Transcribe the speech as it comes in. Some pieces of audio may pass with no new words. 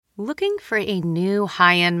Looking for a new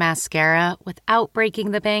high-end mascara without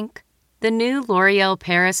breaking the bank? The new L'Oreal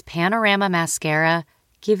Paris Panorama Mascara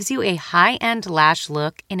gives you a high-end lash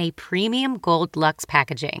look in a premium gold luxe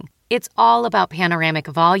packaging. It's all about panoramic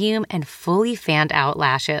volume and fully fanned-out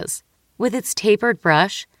lashes. With its tapered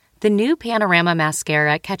brush, the new Panorama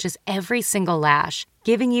Mascara catches every single lash,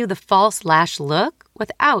 giving you the false lash look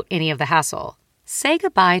without any of the hassle. Say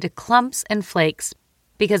goodbye to clumps and flakes,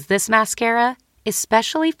 because this mascara is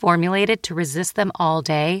specially formulated to resist them all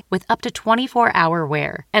day with up to 24-hour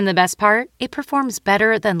wear. And the best part? It performs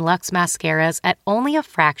better than Luxe mascaras at only a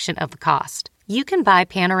fraction of the cost. You can buy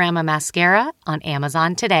Panorama Mascara on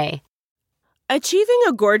Amazon today. Achieving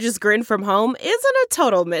a gorgeous grin from home isn't a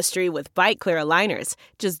total mystery with Byte Clear aligners.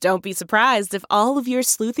 Just don't be surprised if all of your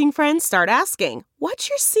sleuthing friends start asking, "What's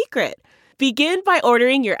your secret?" Begin by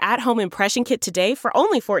ordering your at-home impression kit today for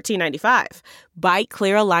only $14.95. Byte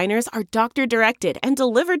Clear aligners are doctor-directed and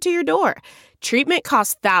delivered to your door. Treatment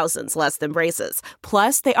costs thousands less than braces.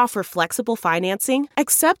 Plus, they offer flexible financing,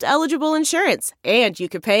 accept eligible insurance, and you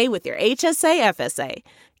can pay with your HSA FSA.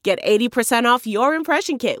 Get 80% off your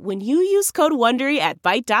impression kit when you use code WONDERY at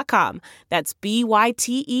Byte.com. That's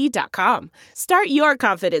BYTE.com. Start your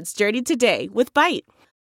confidence journey today with Byte.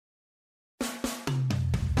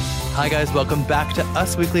 Hi, guys. Welcome back to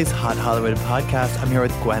Us Weekly's Hot Hollywood podcast. I'm here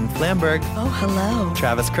with Gwen Flamberg. Oh, hello.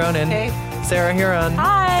 Travis Cronin. Hey. Sarah Huron.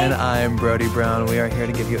 Hi. And I'm Brody Brown. We are here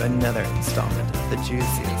to give you another installment of the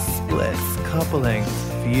juiciest splits, couplings,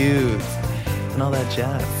 views, and all that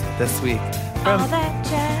jazz this week. From all that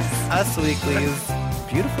jazz. Us Weekly's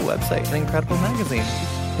beautiful website and incredible magazine.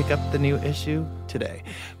 Pick up the new issue today.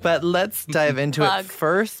 But let's dive into it.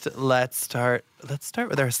 First, let's start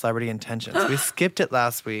with our celebrity intentions. We skipped it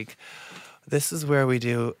last week. This is where we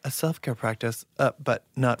do a self-care practice, but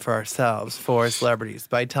not for ourselves, for celebrities,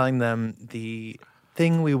 by telling them the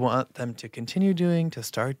thing we want them to continue doing, to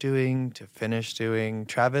start doing, to finish doing.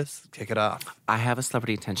 Travis, kick it off. I have a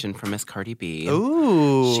celebrity intention from Miss Cardi B.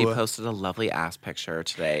 Ooh. She posted a lovely ass picture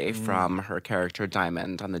today from her character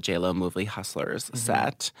Diamond on the J.Lo movie Hustlers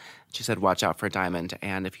set. She said, watch out for Diamond.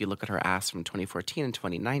 And if you look at her ass from 2014 and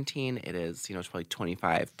 2019, it is, it's probably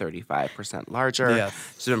 25, 35% larger. Yes.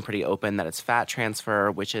 She's been pretty open that it's fat transfer,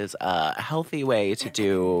 which is a healthy way to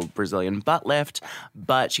do Brazilian butt lift.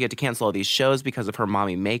 But she had to cancel all these shows because of her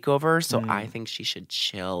mommy makeover. So I think she should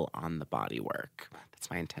chill on the body work. That's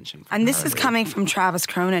my intention. And this is coming from Travis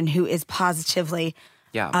Cronin, who is positively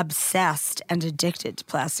obsessed and addicted to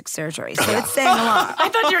plastic surgery. So it's saying a lot. I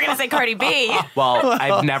thought you were going to say Cardi B. Well,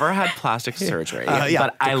 I've never had plastic surgery,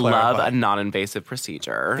 but I love a non-invasive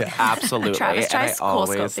procedure. Yeah. Absolutely. Travis tries and I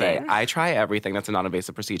always say, CoolSculpting. I try everything that's a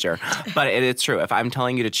non-invasive procedure. But it's true. If I'm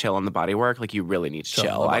telling you to chill on the body work, like you really need to Chill on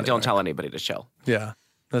chill. the I body don't work. tell anybody to chill. Yeah,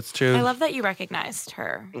 that's true. I love that you recognized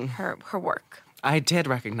her work. I did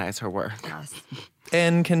recognize her work.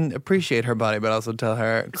 And can appreciate her body, but also tell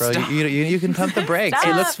her, girl, you can pump the brakes.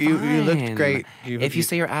 You looked great. If you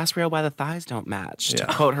say your ass real, why the thighs don't match? To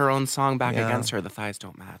quote her own song back against her, the thighs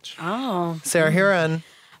don't match. Oh. Sarah Huron.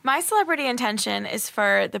 My celebrity intention is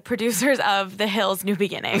for the producers of The Hills New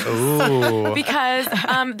Beginnings. Ooh. Because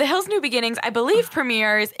The Hills New Beginnings, I believe,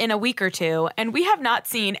 premieres in a week or two, and we have not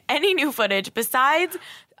seen any new footage besides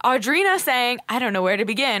Audrina saying, I don't know where to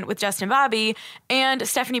begin with Justin Bobby, and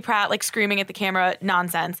Stephanie Pratt screaming at the camera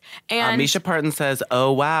nonsense. And Misha Parton says,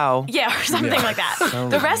 oh, wow. yeah, or something like that. So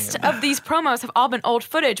The rest of these promos have all been old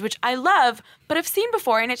footage, which I love, but I've seen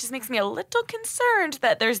before, and it just makes me a little concerned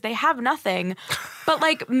that they have nothing. But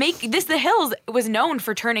The Hills was known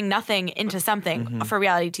for turning nothing into something for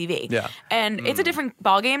reality TV. Yeah. And it's a different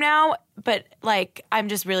ballgame now, but I'm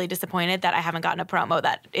just really disappointed that I haven't gotten a promo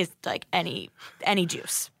that is any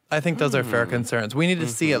juice. I think those are fair concerns. We need to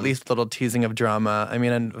see at least a little teasing of drama. I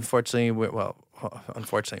mean, unfortunately,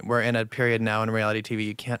 we're in a period now in reality TV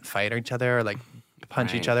you can't fight each other or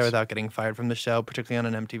punch each other without getting fired from the show, particularly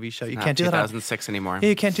on an MTV show. You can't do that on 2006 anymore.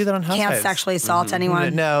 You can't do that on Housewives. Can't sexually assault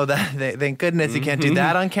anyone. No, thank goodness you can't do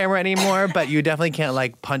that on camera anymore. But you definitely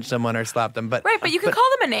can't punch someone or slap them. But Right, but you can call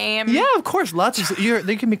them a name. yeah, of course, lots of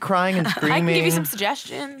they can be crying and screaming. I can give you some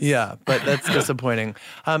suggestions. Yeah, but that's disappointing.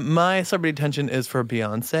 My celebrity attention is for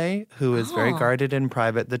Beyonce, who is very guarded in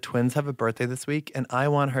private. The twins have a birthday this week, and I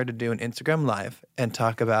want her to do an Instagram Live and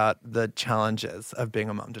talk about the challenges of being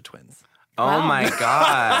a mom to twins. Oh, my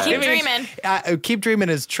God. Keep dreaming. Keep dreaming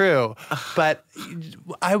is true, but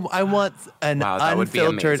I want an that would be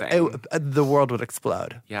unfiltered. amazing. The world would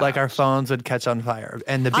explode. Yeah. Our phones would catch on fire,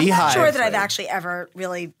 and the I'm beehive. not sure that I've actually ever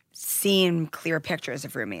really seen clear pictures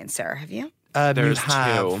of Rumi and Sarah. Have you? There's you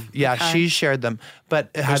have. two. Yeah, she shared them. But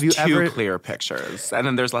have There's you two ever clear pictures, and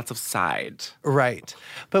then there's lots of side. Right.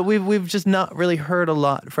 But we've just not really heard a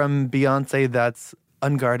lot from Beyonce that's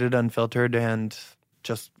unguarded, unfiltered, and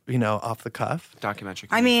just, off the cuff. Documentary.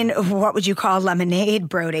 I mean, what would you call lemonade,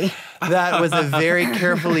 Brody? That was a very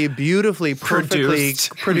carefully, beautifully, perfectly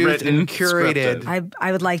produced and curated.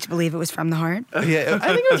 I would like to believe it was from the heart. Yeah, I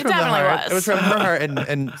think it was from the definitely heart. was. It was from her heart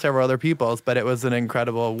and several other people's, but it was an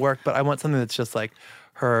incredible work. But I want something that's just like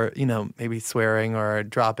her, maybe swearing or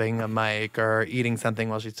dropping a mic or eating something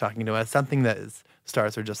while she's talking to us. Something that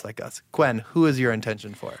stars are just like us. Gwen, who is your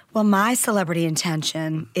intention for? Well, my celebrity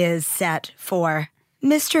intention is set for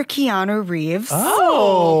Mr. Keanu Reeves.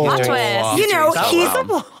 Oh, Plot twist. He's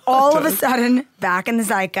all of a sudden back in the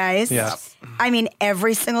zeitgeist. Yeah. I mean,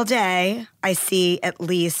 every single day I see at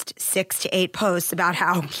least 6 to 8 posts about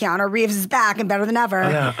how Keanu Reeves is back and better than ever.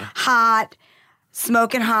 Yeah. Hot,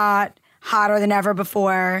 smoking hot, hotter than ever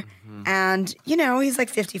before. And, he's like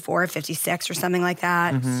 54, 56 or something like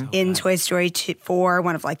that in Toy Story 4,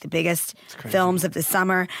 one of like the biggest films of the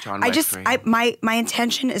summer. John Wick 3. My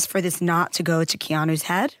intention is for this not to go to Keanu's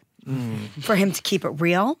head, for him to keep it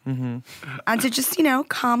real, and to just,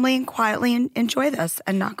 calmly and quietly enjoy this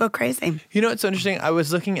and not go crazy. It's so interesting. I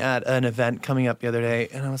was looking at an event coming up the other day,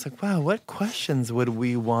 and I was like, wow, what questions would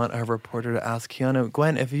we want our reporter to ask Keanu?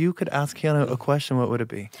 Gwen, if you could ask Keanu a question, what would it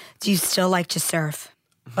be? Do you still like to surf?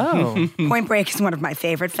 Oh. Point Break is one of my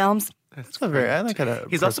favorite films. That's not very. I like it.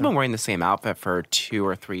 He's also been wearing the same outfit for 2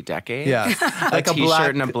 or 3 decades. Yeah, like a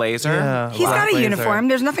t-shirt and a blazer. Yeah, He's got a blazer. uniform.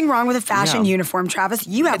 There's nothing wrong with a fashion uniform, Travis.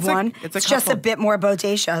 You have one. It's just a bit more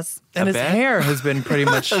bodacious. And his bit? hair has been pretty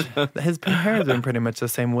much the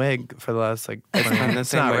same wig for the last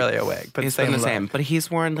it's not really a wig, but It's been the same. But he's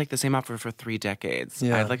worn like the same outfit for 3 decades.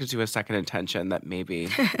 Yeah. I'd like to do a second intention that maybe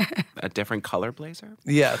a different color blazer.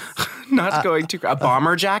 Yes, Not going to a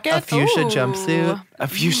bomber jacket. a fuchsia jumpsuit, A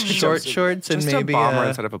fuchsia short jumpsuit. shorts, and Just maybe a bomber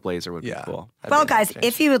instead of a blazer would be cool. Well, guys,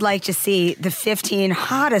 if you would like to see the 15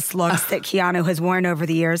 hottest looks that Keanu has worn over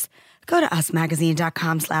the years, go to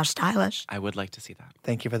usmagazine.com/stylish. I would like to see that.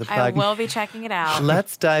 Thank you for the I plug. will be checking it out.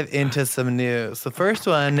 Let's dive into some news. The first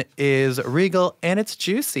one is Regal, and it's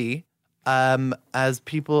juicy. As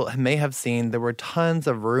people may have seen, there were tons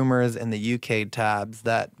of rumors in the UK tabs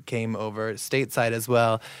that came over stateside as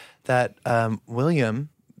well that William,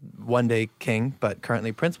 one day king, but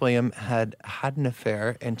currently Prince William, had an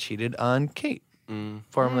affair and cheated on Kate,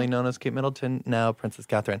 formerly known as Kate Middleton, now Princess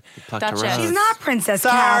Catherine. Duchess. She's not Princess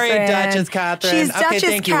Sorry, Catherine. Duchess Catherine. She's Okay, Duchess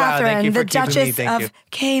thank you. Wow, Catherine, thank you for the keeping me. Duchess Thank you. of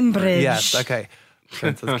Cambridge. Yes, okay.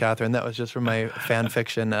 Princess Catherine. That was just from my fan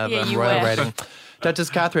fiction of Yeah, you royal wish. writing. Duchess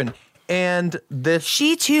Catherine. And this...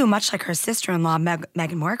 She, too, much like her sister-in-law,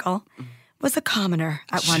 Meghan Markle, was a commoner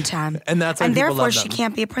at one time. And that's why people therefore love she them.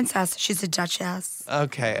 can't be a princess. She's a duchess.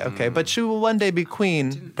 Okay. But she will one day be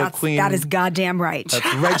queen. That is goddamn right.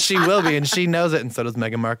 That's right, she will be, and she knows it, and so does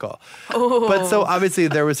Meghan Markle. But so obviously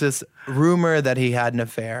there was this rumor that he had an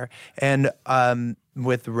affair, and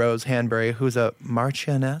with Rose Hanbury, who's a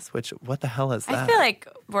Marchioness, which, what the hell is that? I feel like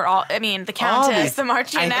we're all, the Countess, the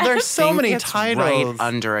Marchioness. There's so think many it's titles. right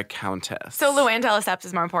under a countess. So Luann de Lesseps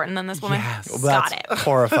is more important than this woman? Yes. Well, Got that's it.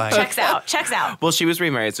 horrifying. Checks out. Well, she was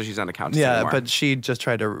remarried, so she's not a countess Yeah, anymore. but she just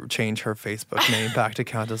tried to change her Facebook name back to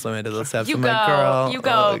Countess Luann de Lesseps. You I'm go. like, girl, You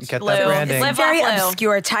go, get Lou. that branding. Live It's a very Lou.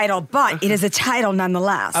 obscure title, but it is a title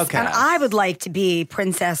nonetheless. Okay. And I would like to be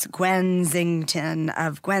Princess Gwensington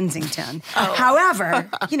of Gwensington. Oh. However,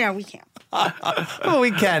 we can't. Well,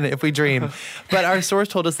 we can if we dream. But our source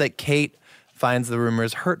told us that Kate finds the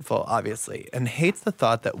rumors hurtful, obviously, and hates the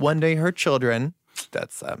thought that one day her children,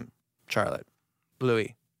 that's Charlotte,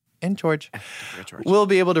 Bluey, and George, will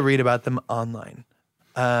be able to read about them online.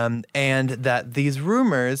 And that these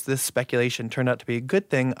rumors, this speculation, turned out to be a good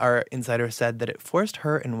thing. Our insider said that it forced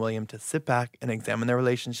her and William to sit back and examine their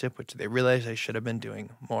relationship, which they realized they should have been doing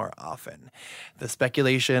more often. The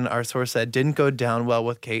speculation, our source said, didn't go down well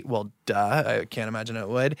with Kate. Well, duh, I can't imagine it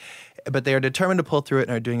would. But they are determined to pull through it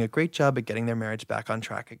and are doing a great job at getting their marriage back on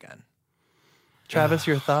track again. Travis,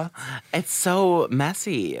 your thoughts? It's so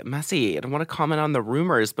messy. I don't want to comment on the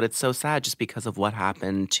rumors, but it's so sad just because of what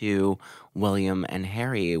happened to William and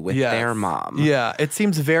Harry with their mom. Yeah, it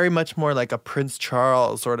seems very much more like a Prince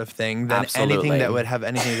Charles sort of thing than anything that would have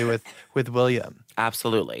anything to do with William.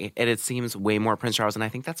 Absolutely. It seems way more Prince Charles, and I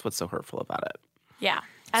think that's what's so hurtful about it. Yeah.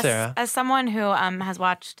 Sarah? As someone who has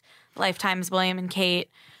watched Lifetime's William and Kate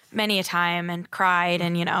many a time and cried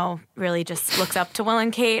and, really just looks up to Will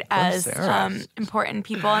and Kate as important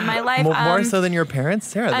people in my life. More so than your parents?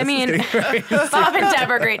 Sarah, I mean, Bob and Deb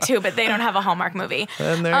are great too, but they don't have a Hallmark movie.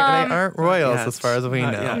 And they aren't royals as far as we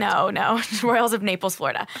know. No. Royals of Naples,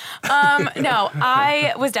 Florida. No,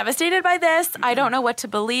 I was devastated by this. I don't know what to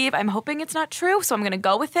believe. I'm hoping it's not true, so I'm going to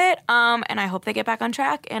go with it. And I hope they get back on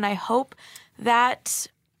track. And I hope that,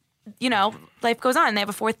 life goes on. They have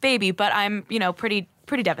a fourth baby, but I'm, pretty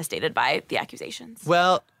devastated by the accusations.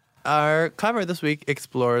 Well, our cover this week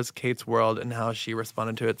explores Kate's world and how she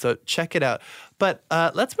responded to it, so check it out. But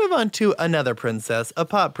let's move on to another princess, a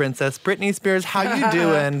pop princess, Britney Spears. How you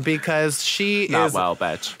doing? Because she Not well,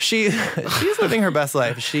 bitch. She's living her best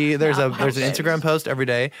life. There's an Instagram post every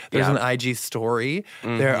day. There's an IG story.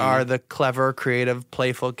 Mm-hmm. There are the clever, creative,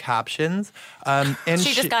 playful captions. And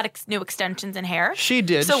she just got new extensions in hair. She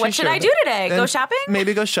did. So what should I do today? Go shopping?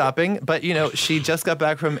 Maybe go shopping. But she just got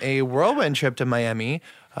back from a whirlwind trip to Miami.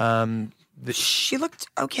 She looked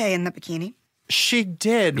okay in the bikini. She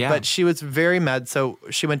did, but she was very mad. So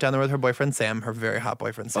she went down there with her boyfriend, Sam, her very hot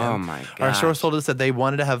boyfriend, Sam. Oh, my God. Our source told us that they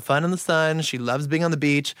wanted to have fun in the sun. She loves being on the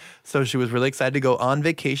beach. So she was really excited to go on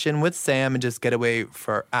vacation with Sam and just get away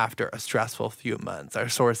after a stressful few months. Our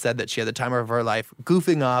source said that she had the time of her life,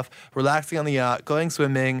 goofing off, relaxing on the yacht, going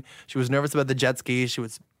swimming. She was nervous about the jet skis. She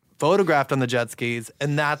was photographed on the jet skis.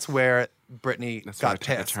 And that's where Britney got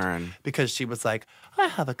pissed. Because she was like, I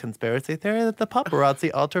have a conspiracy theory that the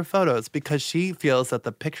paparazzi alter photos, because she feels that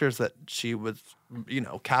the pictures that she was,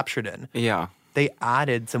 captured in, they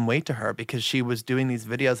added some weight to her because she was doing these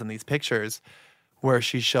videos and these pictures where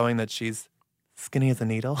she's showing that she's skinny as a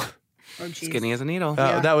needle. Oh, geez. Skinny as a needle.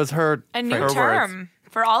 That was her A new term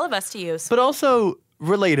for all of us to use. But also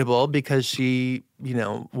relatable because she,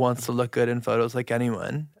 wants to look good in photos like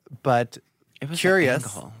anyone. But it was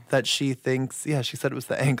curious that she thinks, she said it was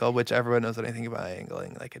the angle, which everyone knows anything about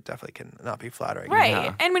angling. Like, it definitely can not be flattering. Right.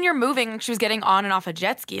 Yeah. And when you're moving, she was getting on and off a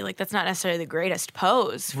jet ski. Like, that's not necessarily the greatest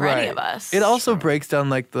pose for any of us. It also breaks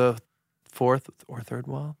down, like, the fourth or third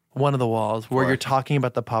wall. One of the walls where you're talking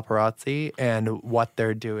about the paparazzi and what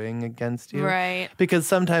they're doing against you. Right. Because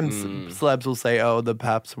sometimes celebs will say, oh, the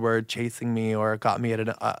paps were chasing me or got me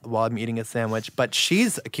while I'm eating a sandwich. But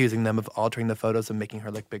she's accusing them of altering the photos and making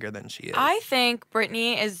her look bigger than she is. I think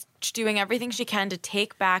Britney is doing everything she can to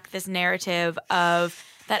take back this narrative of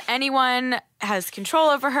that anyone has control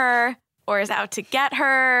over her or is out to get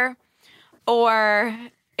her or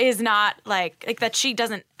is not like that she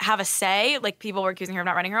doesn't have a say. Like, people were accusing her of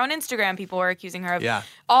not running her own Instagram. People were accusing her of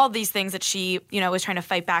all these things that she, was trying to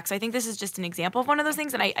fight back. So I think this is just an example of one of those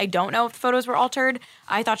things. And I don't know if the photos were altered.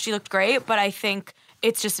 I thought she looked great, but I think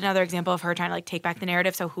it's just another example of her trying to take back the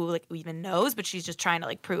narrative. So who even knows? But she's just trying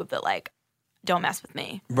to prove that don't mess with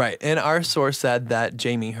me. Right. And our source said that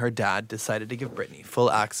Jamie, her dad, decided to give Britney full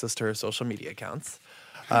access to her social media accounts.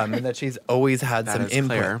 And that she's always had some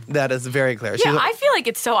input. Clear. That is very clear. Yeah, I feel like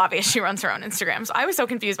it's so obvious she runs her own Instagram. So I was so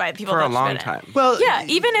confused by it. People for a long time. Well, yeah,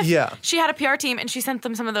 even if she had a PR team and she sent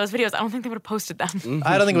them some of those videos, I don't think they would have posted them. Mm-hmm.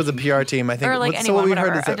 I don't think it was a PR team. I think or what we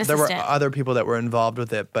heard is that there were other people that were involved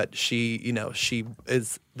with it, but she, she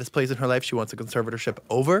is this place in her life she wants a conservatorship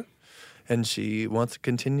over. And she wants to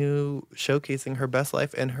continue showcasing her best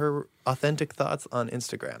life and her authentic thoughts on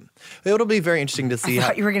Instagram. It'll be very interesting to see. I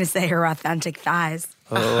thought you were going to say her authentic thighs.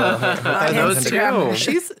 Those too.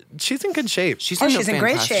 She's in good shape. She's in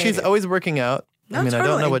great shape. She's always working out. No, I totally.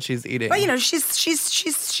 don't know what she's eating. But she's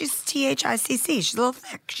THICC. She's a little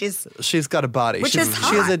thick. She's got a body. Which is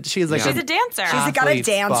hot. She's a dancer. She's got a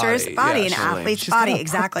dancer's body, an athlete's body,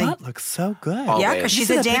 exactly. Her butt looks so good. Yeah, because she's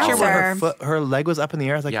a dancer. Her leg was up in the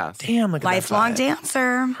air. I was like, damn, look at that. Lifelong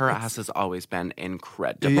dancer. Her ass has always been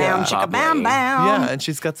incredible. Bam, chicka, bam, bam. Yeah, and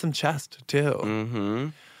she's got some chest too. Mm-hmm.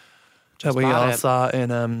 That we all saw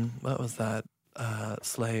in what was that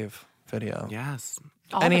Slave video? Yes.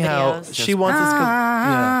 Anyhow, she wants us.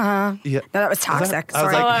 No, that was Toxic.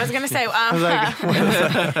 Sorry. I was gonna say,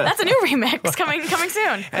 that's a new remix coming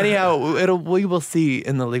soon. Anyhow, we will see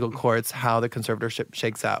in the legal courts how the conservatorship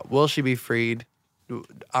shakes out. Will she be freed?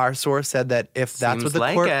 Our source said that if that's what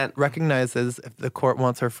the court recognizes, if the court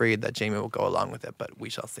wants her freed, that Jamie will go along with it. But we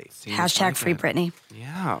shall see. Hashtag free Britney.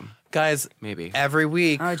 Yeah. Guys, maybe every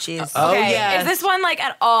week. Oh, jeez. Okay. Is this one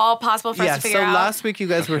at all possible for us to figure out? So last week you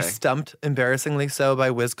guys were stumped, embarrassingly so, by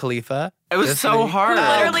Wiz Khalifa. It was so hard.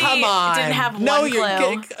 Literally come on. didn't have one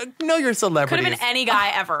clue. Know your celebrities. Could have been any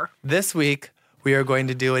guy ever. This week we are going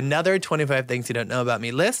to do another 25 Things You Don't Know About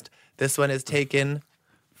Me list. This one is taken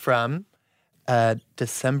from a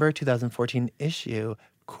December 2014 issue.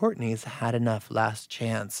 Kourtney's Had Enough Last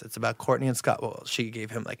Chance. It's about Kourtney and Scott. Well, she gave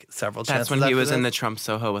him like several chances. That's when he was after in the this. Trump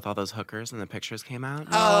Soho with all those hookers and the pictures came out.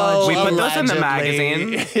 Oh, we put those in the allegedly.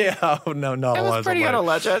 magazine. Yeah, oh, no, not It was pretty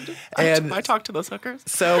alleged. alleged. And- I talked to those hookers.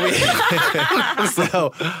 So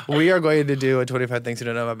we are going to do a 25 things you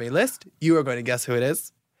don't know about me list. You are going to guess who it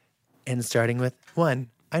is. And starting with 1,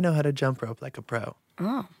 I know how to jump rope like a pro.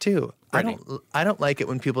 Oh. 2, I don't like it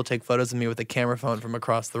when people take photos of me with a camera phone from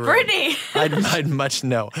across the room. Brittany. I'd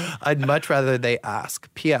much rather they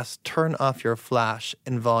ask. P.S. Turn off your flash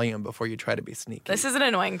and volume before you try to be sneaky. This is an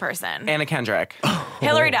annoying person. Anna Kendrick.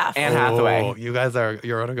 Hillary Duff. Anne Hathaway. Oh,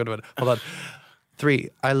 you're on a good one. Hold on. 3,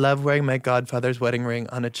 I love wearing my godfather's wedding ring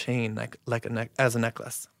on a chain as a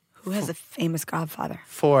necklace. Who has a famous godfather?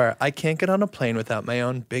 4, I can't get on a plane without my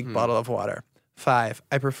own big bottle of water. 5,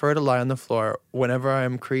 I prefer to lie on the floor whenever I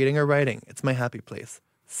am creating or writing. It's my happy place.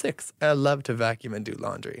 6, I love to vacuum and do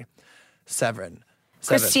laundry. 7.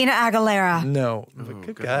 Christina Aguilera. No, but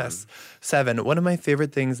good guess. 7, one of my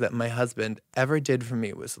favorite things that my husband ever did for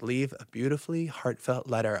me was leave a beautifully heartfelt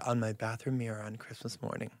letter on my bathroom mirror on Christmas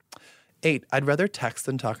morning. 8, I'd rather text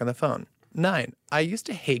than talk on the phone. 9, I used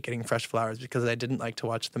to hate getting fresh flowers because I didn't like to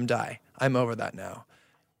watch them die. I'm over that now.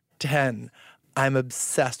 10, I'm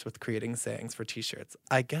obsessed with creating sayings for t-shirts.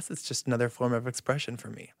 I guess it's just another form of expression for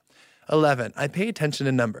me. 11, I pay attention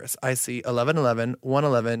to numbers. I see 1111,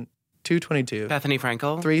 111, 222, Bethany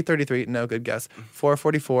Frankel. 333, no, good guess,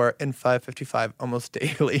 444, and 555 almost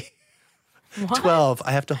daily. 12,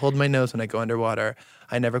 I have to hold my nose when I go underwater.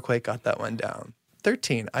 I never quite got that one down.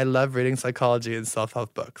 13, I love reading psychology and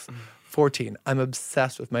self-help books. 14, I'm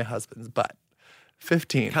obsessed with my husband's butt.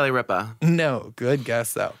 15, Kelly Ripa. no, good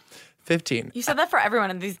guess though. 15, You said that for everyone.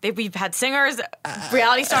 And we've had singers,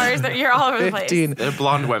 reality stars, that you're all over the place. 15,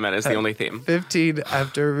 Blonde women is the only theme. 15,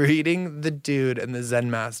 after reading The Dude and The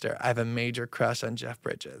Zen Master, I have a major crush on Jeff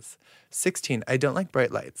Bridges. 16, I don't like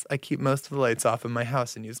bright lights. I keep most of the lights off in my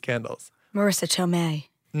house and use candles. Marissa Tomei.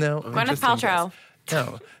 No. Gwyneth interesting Paltrow. guess.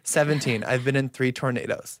 No. 17, I've been in 3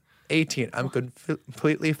 tornadoes. 18, I'm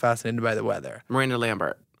completely fascinated by the weather. Miranda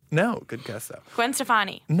Lambert. No, good guess though. Gwen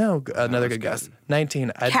Stefani. No, another good guess.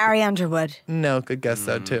 19, Carrie Underwood. no, good guess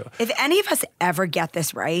though too. If any of us ever get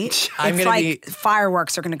this right, I'm it's gonna like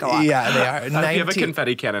fireworks are going to go off. Yeah, they are. You have a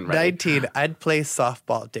confetti cannon ready. 19, I'd play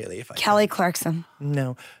softball daily if I Kelly Clarkson. could.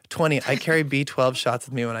 No. 20, I carry B12 shots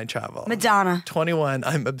with me when I travel. Madonna. 21,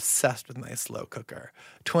 I'm obsessed with my slow cooker.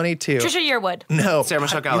 22. Trisha Yearwood. No. Sarah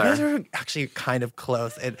Michelle You guys Gellar. are actually kind of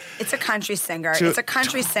close. It's a country singer. Two- It's a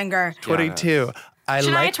country singer. 22. I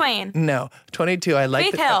Shania like Twain. No. 22. I like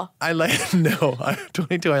Faith Hill. I like no.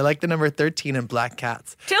 22. I like the number 13 in Black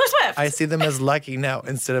Cats. Taylor Swift. I see them as lucky now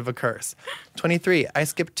instead of a curse. 23. I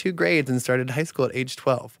skipped 2 grades and started high school at age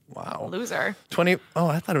 12. Wow. Loser. 20. Oh,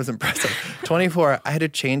 I thought it was impressive. 24. I had to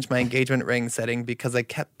change my engagement ring setting because I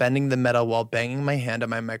kept bending the metal while banging my hand on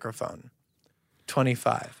my microphone.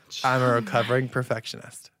 25. I'm a recovering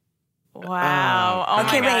perfectionist. Wow. Oh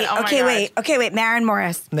Okay, my God. wait. Oh my Okay, God. wait. Okay, wait. Maren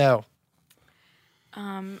Morris. No.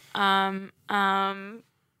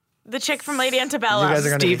 The chick from Lady Antebellum. You guys are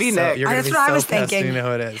going to be Stevie so, Nicks. you're gonna That's be what I so was pissed thinking. when you know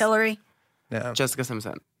who it is. Hillary. No. Jessica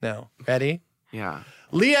Simpson. No. Ready? Yeah.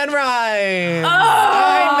 Leanne Rimes.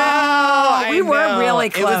 I know. We were really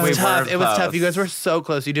It close. was We tough. were It was tough. close. You guys were so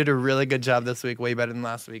close. You did a really good job this week, way better than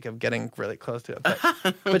last week, of getting really close to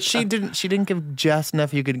it. But she didn't. She didn't give just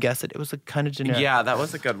enough. You could guess it. It was a kind of generic. Yeah, that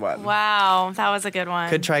was a good one. Wow. That was a good one.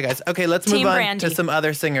 Good try, guys. Okay, let's Team move on Brandy. to some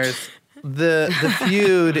other singers. The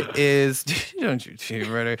feud is. Don't you team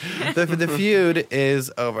Brandy. The feud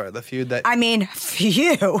is over. The feud that. I mean,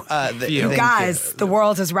 phew. thank you. Guys, the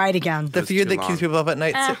world is right again. The feud too that keeps long. people up at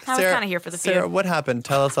night. I was kinda here for the Sarah, feud. what happened?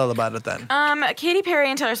 Tell us all about it then. Katy Perry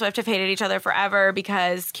and Taylor Swift have hated each other forever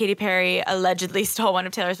because Katy Perry allegedly stole one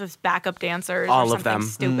of Taylor Swift's backup dancers. All or of them.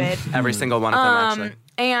 something Stupid. Every single one of them, actually.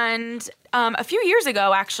 And a few years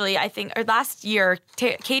ago, actually, I think, or last year,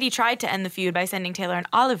 Katy tried to end the feud by sending Taylor an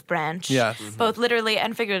olive branch. Yes. Both literally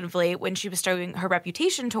and figuratively when she was starting her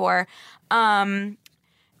Reputation tour.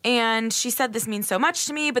 And she said, this means so much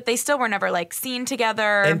to me, but they still were never like seen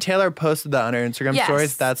together. And Taylor posted that on her Instagram Yes.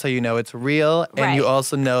 stories. That's how you know it's real. And you Right.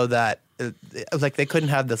 also know that, like, they couldn't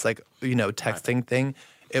have this, like, texting thing.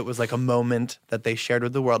 It was like a moment that they shared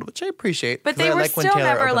with the world, which I appreciate. But 'cause they I were like when still Taylor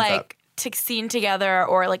never opens like up. seen together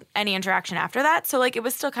or like any interaction after that. So like it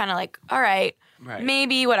was still kind of like, all right, Right.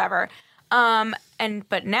 maybe whatever.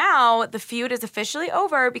 But now the feud is officially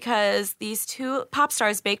over because these two pop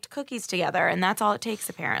stars baked cookies together, and that's all it takes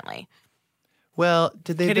apparently. Well,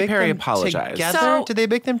 did they Katy bake Perry them apologized. together? So did they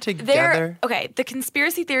bake them together? The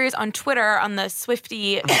conspiracy theories on Twitter, on the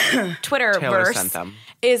Swiftie Taylor Twitterverse, sent them.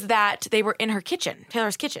 is that they were in her kitchen,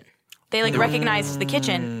 Taylor's kitchen. They recognized the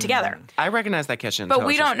kitchen together. I recognize that kitchen. But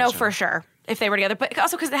we Taylor don't know Swift's for kitchen. sure if they were together. But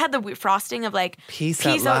also because it had the frosting of like Peace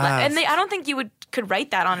at last. and I don't think you could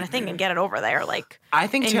write that on a thing and get it over there. Like I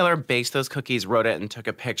think Taylor baked those cookies, wrote it, and took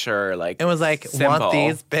a picture. Like It was like, simple. want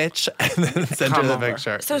these, bitch? And then sent her Come the over.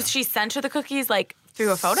 picture. so she sent her the cookies like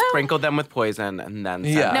through a photo. Sprinkled them with poison and then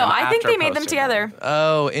sent Yeah. them No, I think after they made them posting together.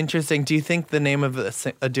 Oh, interesting. Do you think the name of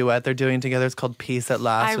a duet they're doing together is called Peace at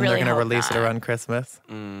Last I and really they're going to hope release it not. around Christmas?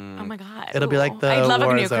 Oh my god, It'll be like the I'd love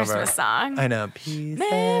war a new is over. Christmas song. I know. Peace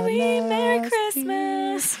Merry, at Merry last,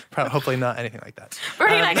 Christmas. Hopefully not anything like that.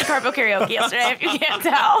 Bernie and I did carpool karaoke yesterday. If you can't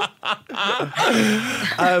tell.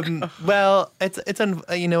 Well,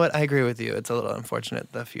 you know what? I agree with you. It's a little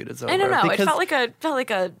unfortunate the feud is over. I don't know. It because felt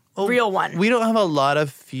like a real one. we don't have a lot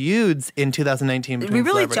of feuds in 2019 between We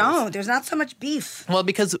really celebrities. don't. There's not so much beef. Well,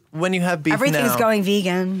 because when you have beef Everything's now, going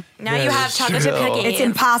vegan. Now you That have is chocolate chip true. cookies. It's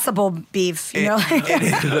impossible beef, you know? it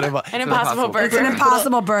is An impossible burger. It's an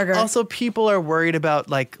impossible burger. Also, people are worried about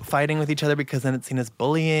like fighting with each other because then it's seen as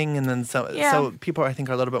bullying, and then so people I think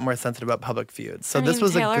are a little bit more sensitive about public feuds. So this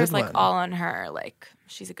was Taylor's a good like one. all on her. Like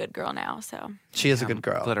she's a good girl now. So, She is a good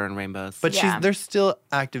girl, Glitter and rainbows. but Yeah. there's still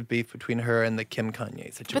active beef between her and the Kim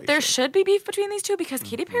Kanye situation. but there should be beef between these two because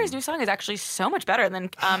Katy Perry's new song is actually so much better than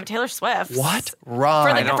Taylor Swift's. What? Wrong.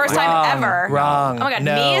 For like the first time ever. Wrong. Oh my god,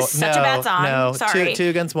 No, Me is such a no, bad song. no. Sorry. Two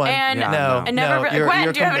against one. And Yeah, no, and never. no,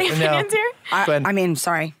 Gwen, do you have any opinions here? Gwen. I mean,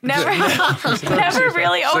 sorry. Never, never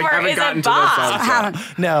really over haven't is a gotten to those bop. songs. I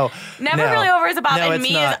haven't. No. Never no. really over is a bop, No, and it's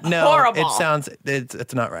Me not. is No, horrible. It sounds.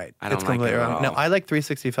 It's not right. I don't It's like completely it at wrong. all. No, I like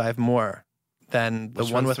 365 more than the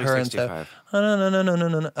Which one one's with her and Zed. 365?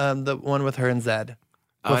 No. The one with her and Zed.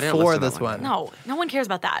 Oh, I didn't Before listen to this that one. one. No one cares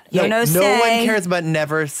about that. Yo, no one say. cares about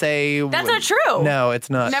Never Say. That's not true. No, it's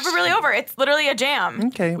not. Never really over. It's literally a jam.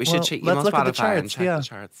 Okay, We well, should check let's email look at the Spotify charts. and check Yeah. the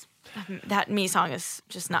charts. That Me song is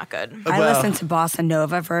just not good. I Well- listen to bossa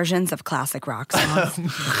nova versions of classic rock songs.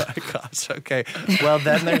 Oh my gosh. Okay. Well,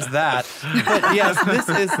 then there's that. But yes, this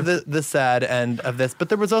is the sad end of this. But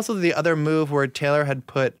there was also the other move where Taylor had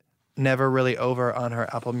put Never Really Over on her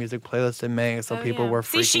Apple Music playlist in May, so people were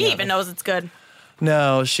freaking See, she out. even knows it's good.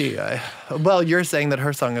 No, well, you're saying that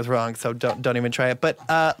her song is wrong, so don't even try it. But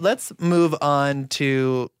let's move on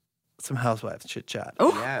to some Housewives chit chat.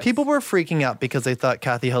 Yes. People were freaking out because they thought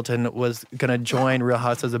Kathy Hilton was going to join Real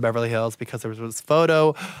Housewives of Beverly Hills because there was this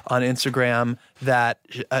photo on Instagram that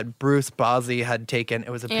Bruce Bosley had taken. It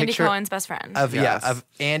was a Andy picture Cohen's best friend. of Yes. of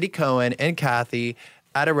Andy Cohen and Kathy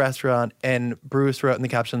at a restaurant, and Bruce wrote in the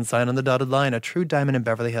caption, "Sign on the dotted line, a true diamond in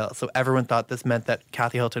Beverly Hills." So everyone thought this meant that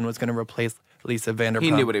Kathy Hilton was going to replace Lisa Vanderpump.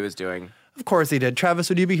 He knew what he was doing. Of course he did. Travis,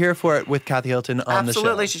 would you be here for it with Kathy Hilton on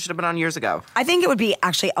Absolutely. the show? She should have been on years ago. I think it would be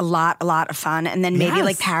actually a lot of fun, and then maybe Yes.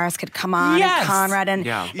 like Paris could come on Yes. and Conrad, and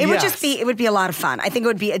Yeah. it would Yes. just be a lot of fun. I think it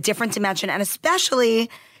would be a different dimension, and especially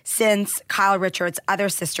since Kyle Richards' other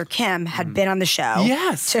sister Kim had been on the show,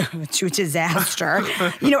 Yes. to disaster.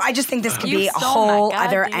 I just think this could You be a stole my whole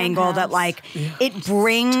other goddamn angle that house. like it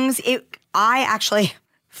brings it. I actually,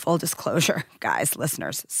 full disclosure, guys,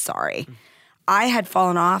 listeners, sorry. I had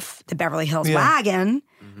fallen off the Beverly Hills wagon,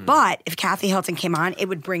 but if Kathy Hilton came on, it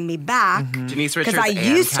would bring me back. Denise Because Richards I and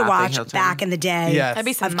used to Kathy watch Hilton. back in the day Yes. That'd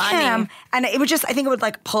be some of money. Kim, and it would just, I think it would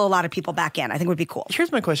like pull a lot of people back in. I think it would be cool.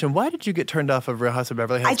 Here's my question. Why did you get turned off of Real House of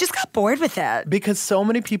Beverly Hills? I just got bored with it. because so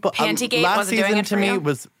many people Pantygate last wasn't season doing it to for me you?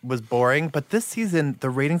 was boring, but this season the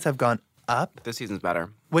ratings have gone up, This season's better.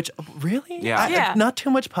 which really? Yeah. Yeah. Not too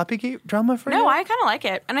much Puppygate drama for you? No, I kind of like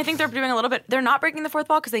it. And I think they're doing a little bit. They're not breaking the fourth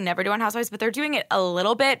wall because they never do on Housewives, but they're doing it a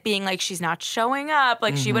little bit, being like, she's not showing up,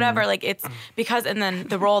 like she whatever. Like it's because, and then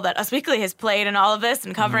the role that Us Weekly has played in all of this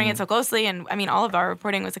and covering it so closely. And I mean, all of our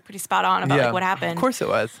reporting was like pretty spot on about like what happened. Of course it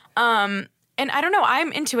was. And I don't know,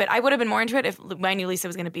 I'm into it. I would have been more into it if I knew Lisa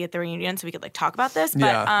was going to be at the reunion so we could like talk about this. But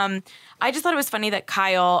Yeah. I just thought it was funny that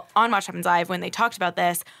Kyle on Watch Happens Live, when they talked about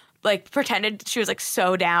this, like pretended she was like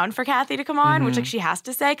so down for Kathy to come on, which like she has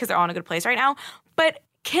to say because they're all in a good place right now. But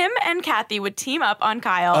Kim and Kathy would team up on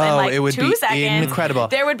Kyle in Oh, like it would 2 be seconds. incredible.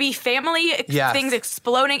 There would be family Yes. things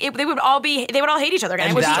exploding. They would all hate each other again.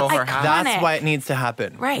 And it would be that's- iconic. That's why it needs to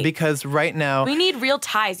happen. Right. Because right now, We need real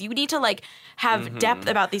ties. You need to like have depth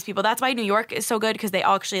about these people. That's why New York is so good because they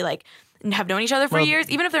all actually like have known each other for Well, years,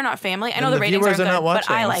 even if they're not family. I know and the the ratings viewers aren't are good, not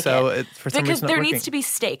but I watching, like so it it's for some because reason not there working. needs to be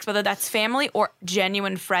stakes, whether that's family or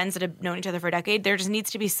genuine friends that have known each other for a decade. There just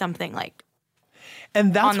needs to be something like.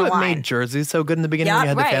 And that's on the what line. made Jersey so good in the beginning. Yep, You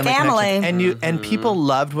had the right. family connection. Family. And people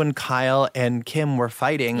loved when Kyle and Kim were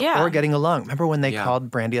fighting Yeah. or getting along. Remember when they called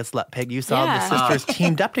Brandy a slut pig? You saw Yeah. the sisters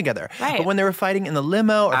teamed up together. Right. But when they were fighting in the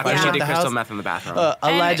limo or After fighting she at did the crystal house, meth in the bathroom.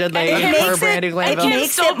 allegedly, and it for makes Brandy it Glanville.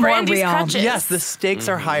 makes stole it more Brandy's real. crutches. Yes, the stakes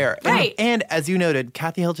are higher. Right. And as you noted,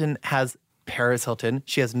 Kathy Hilton has Paris Hilton.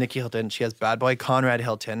 She has Nikki Hilton. She has bad boy Conrad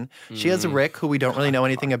Hilton. She has Rick, who we don't really know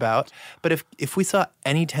anything about. But if we saw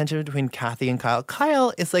any tension between Kathy and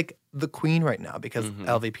Kyle is like the queen right now because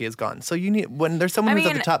LVP is gone. So you need when there's someone who's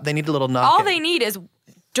at the top, they need a little knock. All they need is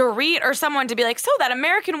Dorit or someone to be like, so that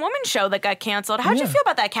American Woman show that got canceled, how'd you feel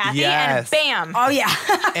about that, Kathy? Yes. And bam. Oh yeah.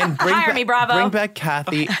 and bring Hire me, Bravo. Bring back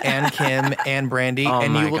Kathy and Kim and Brandy,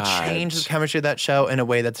 and my you will God. change the chemistry of that show in a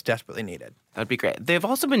way that's desperately needed. That'd be great. They've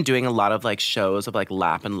also been doing a lot of like shows of like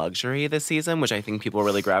lap and luxury this season, which I think people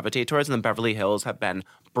really gravitate towards. And the Beverly Hills have been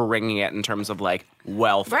bringing it in terms of like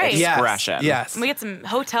wealth Right. expression. Yes. And we get some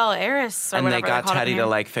hotel heiress or And they whatever got called Teddy in to here.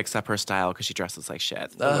 like fix up her style because she dresses like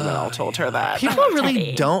shit. The women all told her that. People really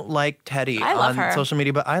Teddy. don't like Teddy I love on her. social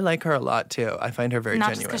media, but I like her a lot too. I find her very Not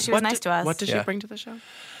just genuine. because she was nice to us. What does she Yeah. bring to the show?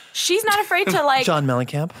 She's not afraid to like John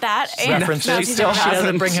Mellencamp. that. And References. No, She she's still not. she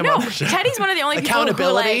doesn't bring him No, on. Teddy's one of the only people who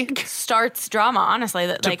Accountability. like starts drama. Honestly,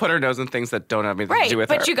 that To like put her nose in things that don't have anything right. to do with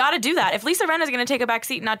her. But you got to do that. If Lisa Rinna's going to take a back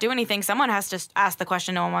seat and not do anything, someone has to ask the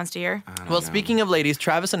question no one wants to hear. Well, speaking of ladies,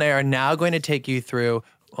 Travis and I are now going to take you through.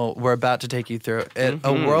 Well, we're about to take you through a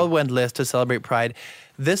whirlwind list to celebrate Pride.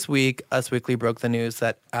 This week, Us Weekly broke the news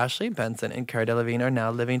that Ashley Benson and Cara Delevingne are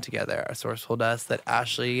now living together. A source told us that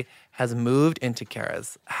Ashley has moved into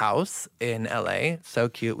Cara's house in LA. So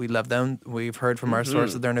cute. We love them. We've heard from our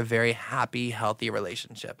sources they're in a very happy, healthy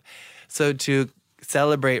relationship. So to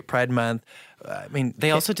celebrate Pride Month, I mean,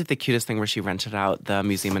 They also did the cutest thing where she rented out the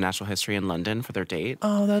Museum of Natural History in London for their date.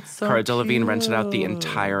 oh, that's so Cara Delevingne cute. rented out the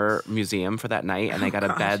entire museum for that night, and they got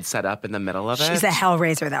a bed set up in the middle of it. She's a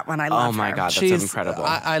hellraiser, that one. I love Oh my her. God, that's She's incredible.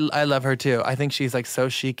 I love her too. I think she's like so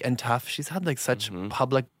chic and tough. She's had like such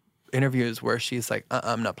public interviews where she's like,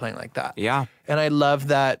 I'm not playing like that. Yeah. And I love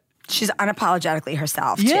that. She's unapologetically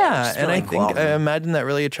herself, too. Yeah. She's And really I think, cool. I imagine that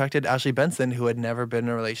really attracted Ashley Benson, who had never been in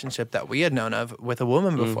a relationship that we had known of with a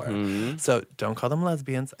woman before. So don't call them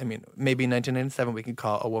lesbians. I mean, maybe in 1997 we could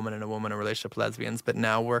call a woman and a relationship lesbians, but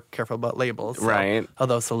now we're careful about labels. So, Right.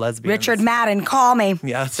 Although, so lesbians. Richard Madden, call me.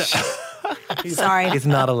 Yeah. So, Sorry. he's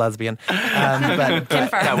not a lesbian. But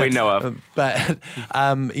that we know of. But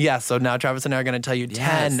yeah, so now Travis and I are going to tell you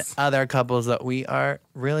 10 Yes. other couples that we are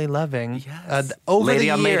really loving. Over Lady the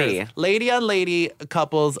on years. lady. Lady on lady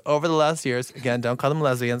couples over the last years. Again, don't call them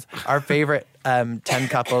lesbians. Our favorite 10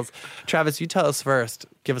 couples. Travis, you tell us first.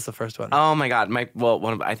 Give us the first one. Oh my God!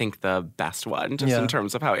 One of I think the best one, just Yeah. in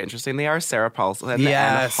terms of how interesting they are. Sarah Paulson and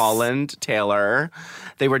Yes. Holland Taylor.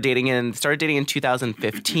 They were started dating in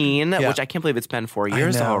 2015, Yeah. which I can't believe it's been 4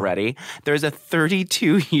 years know. already. There's a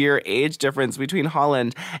 32-year age difference between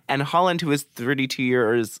Holland, and Holland, who is 32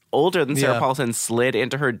 years older than Sarah Yeah. Paulson, slid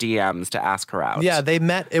into her DMs to ask her out. Yeah, they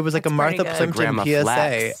met. It was like That's a Martha pretty good. Plimpton Grandma PSA,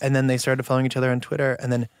 Flex. and then they started following each other on Twitter,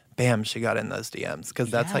 and then bam, she got in those DMs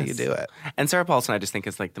because that's how you do it. And Sarah Paulson, I just think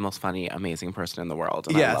is like the most funny, amazing person in the world.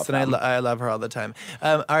 And I Yes, love and them. I love her all the time.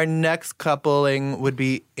 Our next coupling would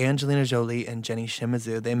be Angelina Jolie and Jenny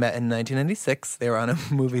Shimizu. They met in 1996. They were on a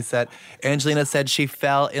movie set. Angelina said she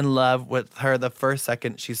fell in love with her the first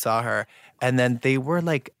second she saw her, and then they were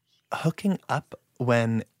like hooking up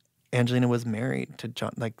when Angelina was married to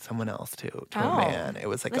someone else to a Oh. man. It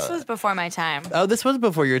was like This was before my time. oh, this was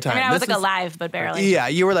before your time. I mean, I was This like is- alive, but barely. Yeah,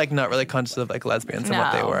 you were like not really conscious of like lesbians and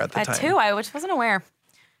what they were at the time. At 2, I just wasn't aware.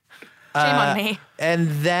 Shame on me. And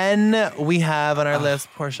then we have on our list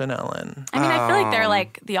Portia and Ellen. I mean, I feel like they're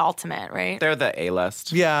like the ultimate, right? They're the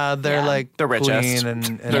A-list. Yeah, they're Yeah. like The richest. queen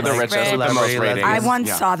and They're the like richest with the celebrity most ratings. lesbians. I once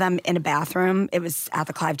Yeah. saw them in a bathroom. It was at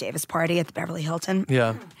the Clive Davis party at the Beverly Hilton.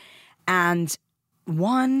 Yeah. And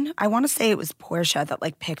I want to say it was Portia that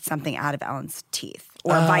like picked something out of Ellen's teeth,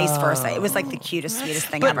 or vice versa. It was like the cutest, sweetest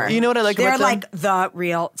thing But ever. you know what I like They're about them? like the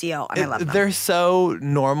real deal, and I love them. They're so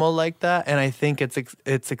normal like that, and I think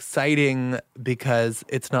it's exciting because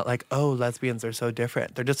it's not like, oh, lesbians are so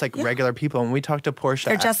different. They're just like regular people. When we talked to Portia,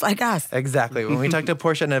 They're just like us. Exactly. When we talked to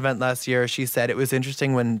Portia at an event last year, she said it was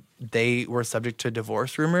interesting when they were subject to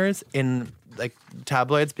divorce rumors in like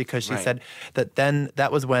tabloids because she Right. said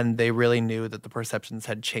that was when they really knew that the perceptions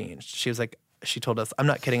had changed. She was like, she told us, I'm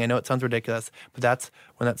not kidding, I know it sounds ridiculous, but that's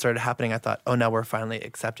when that started happening, I thought, oh, now we're finally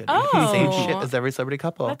accepted. Oh. Same shit as every celebrity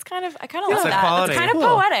couple. I kind of love that. equality. That's kind of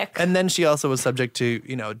Cool. poetic. And then she also was subject to,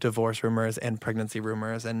 divorce rumors and pregnancy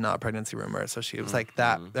rumors and not pregnancy rumors. So she was like,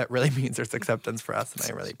 that really means there's acceptance for us. And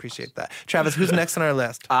I really appreciate that. Travis, who's next on our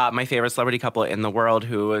list? My favorite celebrity couple in the world,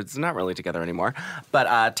 who is not really together anymore,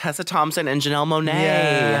 but Tessa Thompson and Janelle Monáe.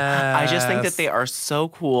 Yes. I just think that they are so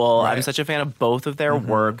cool. Right. I'm such a fan of both of their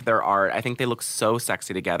work, their art. I think they look so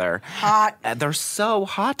sexy together. Hot. They're so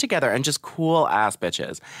hot together and just cool ass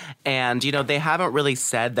bitches. And, they haven't really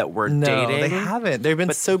said that we're No, dating. they haven't. They've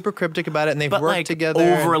been super cryptic about it, and they've But worked like together.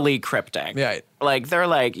 overly cryptic. Right. Like they're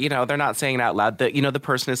like, they're not saying it out loud. The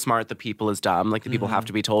person is smart, the people is dumb. Like the people have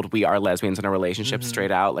to be told we are lesbians in a relationship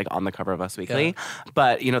straight out, like on the cover of Us Weekly.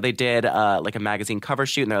 But, they did like a magazine cover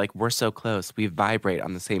shoot and they're like, we're so close. We vibrate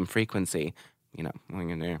on the same frequency. What are you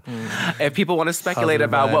gonna do? If people want to speculate Positive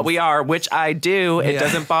about what vibes. we are, which I do, it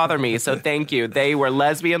doesn't bother me. So thank you. They were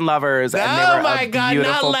lesbian lovers, and they were Oh my a God,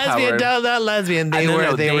 beautiful not lesbian. couple. Not lesbian. They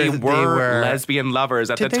were were lesbian lovers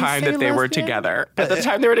at the Did they time say that they were lesbian? together. At the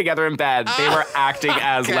time they were together in bed, they were acting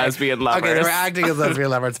as lesbian lovers. Okay, they were acting as lesbian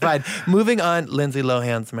lovers. Fine. Moving on, Lindsay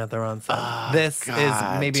Lohan, Samantha Ronson. This is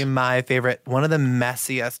God. maybe my favorite, one of the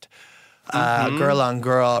messiest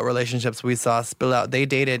girl-on-girl relationships we saw spill out. They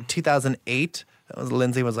dated 2008.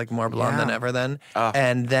 Lindsay was like more blonde than ever then.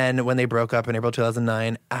 And then when they broke up in April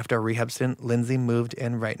 2009, after a rehab stint, Lindsay moved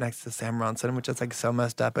in right next to Sam Ronson, which is like so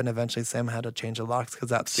messed up. And eventually Sam had to change the locks because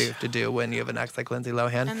that's what you have to do when you have an ex like Lindsay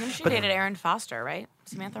Lohan. And then she dated Aaron Foster, right?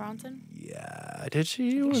 Samantha Ronson? Yeah, did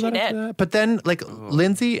she? Was she that after did. that? But then, like,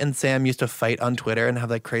 Lindsay and Sam used to fight on Twitter and have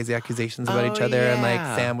like crazy accusations about each other. And like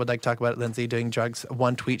yeah. Sam would like talk about Lindsay doing drugs.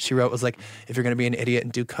 One tweet she wrote was like, "If you're gonna be an idiot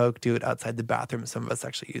and do coke, do it outside the bathroom. Some of us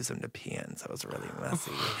actually use them to pee in." So it was really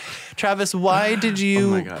messy. Travis, why did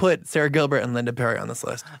you God. put Sarah Gilbert and Linda Perry on this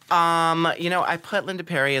list? I put Linda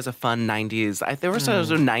Perry as a fun 90s. There was sort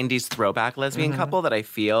of a 90s throwback lesbian couple that I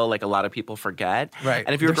feel like a lot of people forget. Right.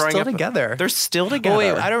 And if you're They're growing still up together. they're still together. Oh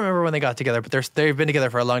wait, I don't remember when they got together, but they've been together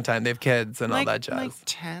for a long time. They have kids and all like, that jazz. like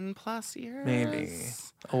 10 plus years. Maybe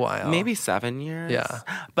a while. Maybe 7 years. Yeah.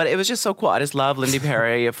 But it was just so cool. I just love Lindy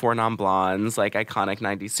Perry, Four Non-Blondes, like iconic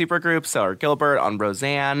 90s supergroup, Sarah Gilbert on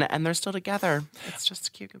Roseanne, and they're still together. It's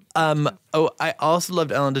just cute. I also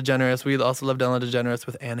loved Ellen DeGeneres. We also loved Ellen DeGeneres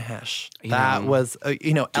with Anne Hesh. That was,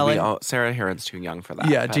 Ellen. Sarah Heron's too young for that.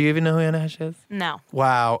 Yeah, but do you even know who Anne Hesh is? No.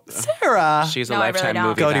 Wow. Sarah. She's a No, I really Lifetime don't.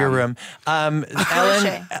 movie. Go to your them. room.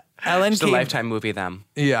 Ellen She's a came. Lifetime movie, them.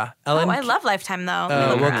 Yeah. Ellen. Oh, I love Lifetime, though.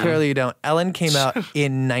 Well, clearly you don't. Ellen came out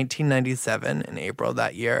in 1997 in April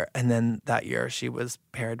that year. And then that year she was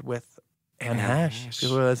paired with Anne Hesh.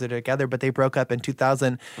 People realized they were together, but they broke up in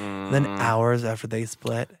 2000. Then hours after they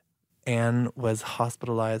split, Anne was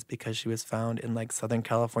hospitalized because she was found in like Southern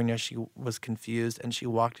California. She was confused and she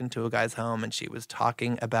walked into a guy's home and she was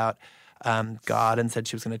talking about God and said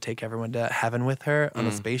she was going to take everyone to heaven with her on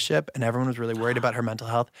a spaceship. And everyone was really worried about her mental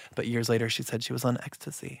health. But years later, she said she was on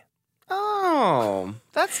ecstasy. Oh,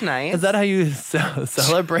 that's nice. Is that how you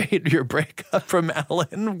celebrate your breakup from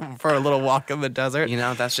Ellen for a little walk in the desert?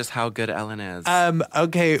 That's just how good Ellen is.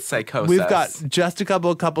 Okay. Psychosis. We've got just a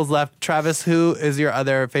couple of couples left. Travis, who is your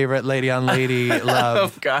other favorite lady on lady Oh,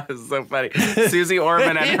 love? God, it's so funny. Susie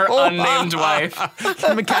Orman and her unnamed wife.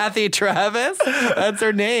 Kathy Travis? That's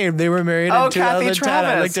her name. They were married in 2010. Kathy Travis.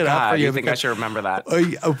 I looked it up God, for you. you think I should remember that?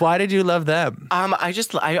 Why did you love them?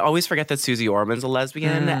 I always forget that Susie Orman's a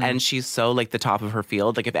lesbian, and she's so like the top of her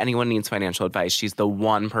field. Like if anyone needs financial advice, she's the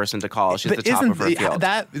one person to call. She's the top of her field.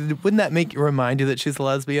 Wouldn't that make you remind you that she's a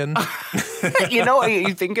lesbian?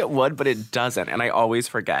 You think it would, but it doesn't, and I always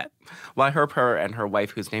forget. Why her and her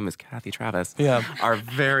wife, whose name is Kathy Travis, are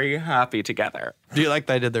very happy together. Do you like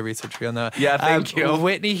that I did the research for you on that? Yeah, thank you.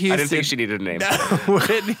 Whitney Houston. I didn't think she needed a name.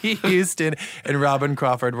 Whitney Houston and Robin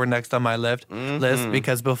Crawford were next on my list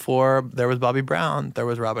because before there was Bobby Brown, there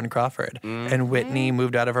was Robin Crawford. And Whitney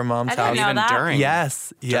moved out of her mom's I didn't house. know Even that. during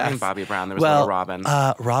Yes. Bobby Brown, there was little Robin.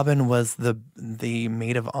 Robin was the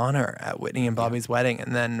maid of honor at Whitney and Bobby's wedding.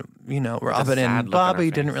 And then, Robin sad and look on her Bobby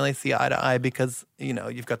face. didn't really see eye to eye because,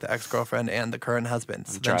 you've got the ex-girlfriend and the current husband.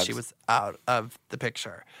 So then she drugs. was out of the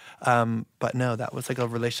picture. But no, that was like a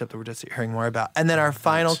relationship that we're just hearing more about. And then our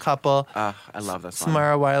final couple, I love this one.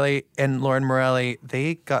 Samara Wiley and Lauren Morelli,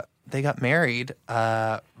 they got married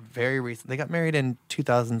very recent. They got married in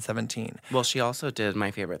 2017. Well, she also did,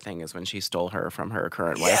 my favorite thing is when she stole her from her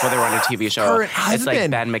current wife. Well, they were on a TV show. Current It's husband.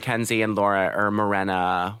 like Ben McKenzie and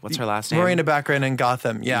Morena. What's her last name? Morena Baccarin in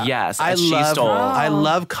Gotham. Yeah. Yes, I and she love. stole. I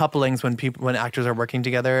love couplings when actors are working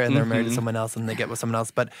together and they're married to someone else and they get with someone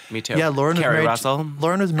else. But Me too. Yeah, Lauren was Carrie married. Russell.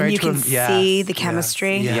 Lauren was married you to can him. see the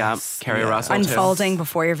chemistry. Yes, Carrie yes. Russell, too. Unfolding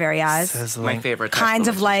before your very eyes. Sizzling. My favorite. type Kind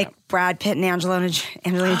of like relationship. Brad Pitt and Angelina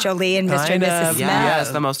Jolie and Mr. and Kind Mrs. of, Smith.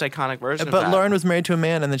 Yes, the most iconic version of But that. Lauren was married to a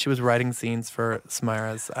man, and then she was writing scenes for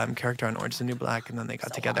Samara's character on Orange is the New Black, and then they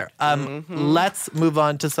got together. Let's move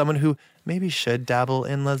on to someone who maybe should dabble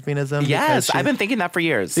in lesbianism. Yes, I've been thinking that for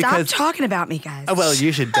years. Stop because- talking about me, guys. Oh, well,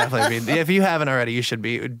 you should definitely be. If you haven't already, you should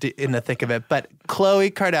be in the thick of it. But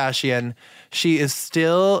Khloe Kardashian, she is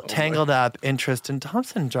still tangled up in Tristan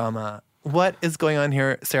Thompson drama. What is going on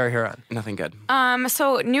here, Sarah Huron? Nothing good.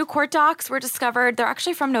 So new court docs were discovered. They're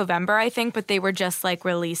actually from November, I think, but they were just like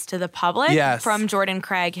released to the public Yes. from Jordan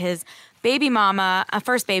Craig, his baby mama,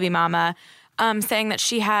 first baby mama, saying that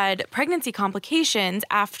she had pregnancy complications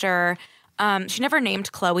after. She never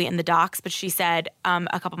named Khloe in the docs, but she said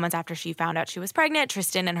a couple months after she found out she was pregnant,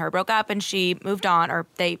 Tristan and her broke up, and she moved on, or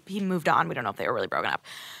he moved on. We don't know if they were really broken up.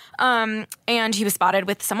 And he was spotted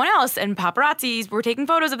with someone else, and paparazzis were taking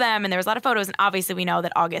photos of them, and there was a lot of photos. And obviously, we know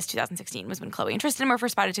that August 2016 was when Khloe and Tristan were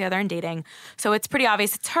first spotted together and dating. So it's pretty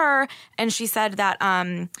obvious it's her. And she said that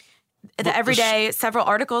every day, several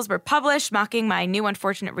articles were published mocking my new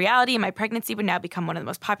unfortunate reality, and my pregnancy would now become one of the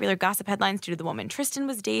most popular gossip headlines due to the woman Tristan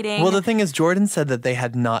was dating. Well, the thing is, Jordan said that they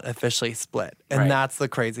had not officially split. And Right. that's the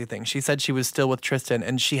crazy thing. She said she was still with Tristan,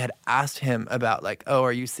 and she had asked him about, like, oh,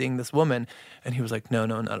 are you seeing this woman? And he was like, no,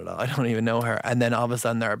 not at all. I don't even know her. And then all of a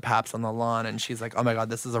sudden, there are paps on the lawn, and she's like, oh my God,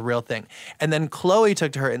 this is a real thing. And then Khloe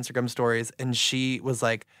took to her Instagram stories, and she was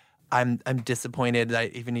like, I'm disappointed that I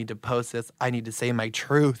even need to post this. I need to say my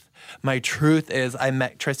truth. My truth is I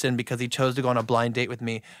met Tristan because he chose to go on a blind date with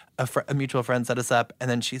me. A mutual friend set us up, and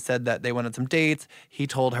then she said that they went on some dates. He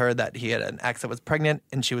told her that he had an ex that was pregnant,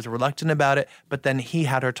 and she was reluctant about it. But then he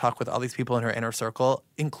had her talk with all these people in her inner circle,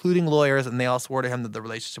 including lawyers, and they all swore to him that the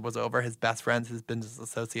relationship was over, his best friends, his business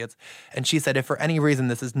associates. And she said, if for any reason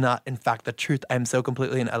this is not, in fact, the truth, I'm so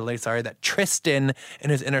completely and utterly sorry that Tristan in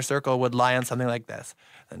his inner circle would lie on something like this.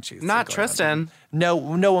 And she's Not going Tristan. No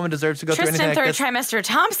woman deserves to go through Tristan, anything like third this. trimester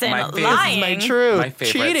Thompson, My favorite- lying. This is my truth. My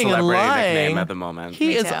favorite Cheating and celebrity lying nickname at the moment. He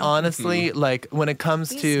Me is too. honestly like when it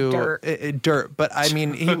comes to dirt. But I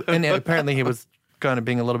mean, and apparently he was kind of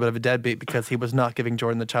being a little bit of a deadbeat because he was not giving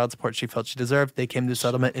Jordan the child support she felt she deserved. They came to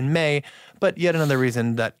settlement in May, but yet another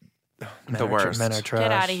reason that The worst. men are trash.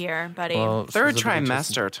 Get out of here, buddy. Well, Third specifically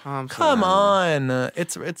trimester, Tom. Come on,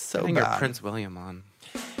 it's so Putting your bad. Prince William on.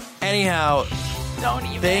 Anyhow, Don't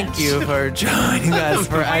even. thank you for joining us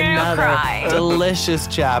for another cry. delicious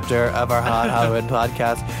chapter of our Hot Hollywood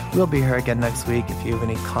podcast. We'll be here again next week. If you have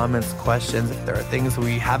any comments, questions, if there are things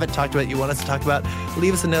we haven't talked about you want us to talk about,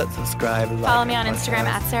 leave us a note, subscribe. Follow me on Instagram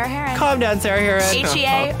at Sarah Heron. Calm down, Sarah Heron.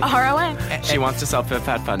 HEARON. She wants to sell Fit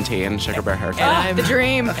Fat Fun tea and Sugar Bear haircut. And the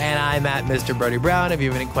dream. And I'm at Mr. Brody Brown. If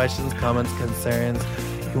you have any questions, comments, concerns,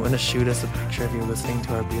 if you want to shoot us a picture of you listening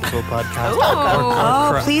to our beautiful podcast,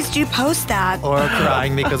 Oh, please do post that. or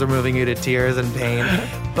crying because we're moving you to tears and pain.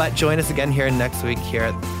 But join us again here next week here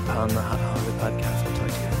on the Hot Hollywood podcast. We'll talk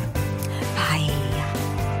to you. Bye.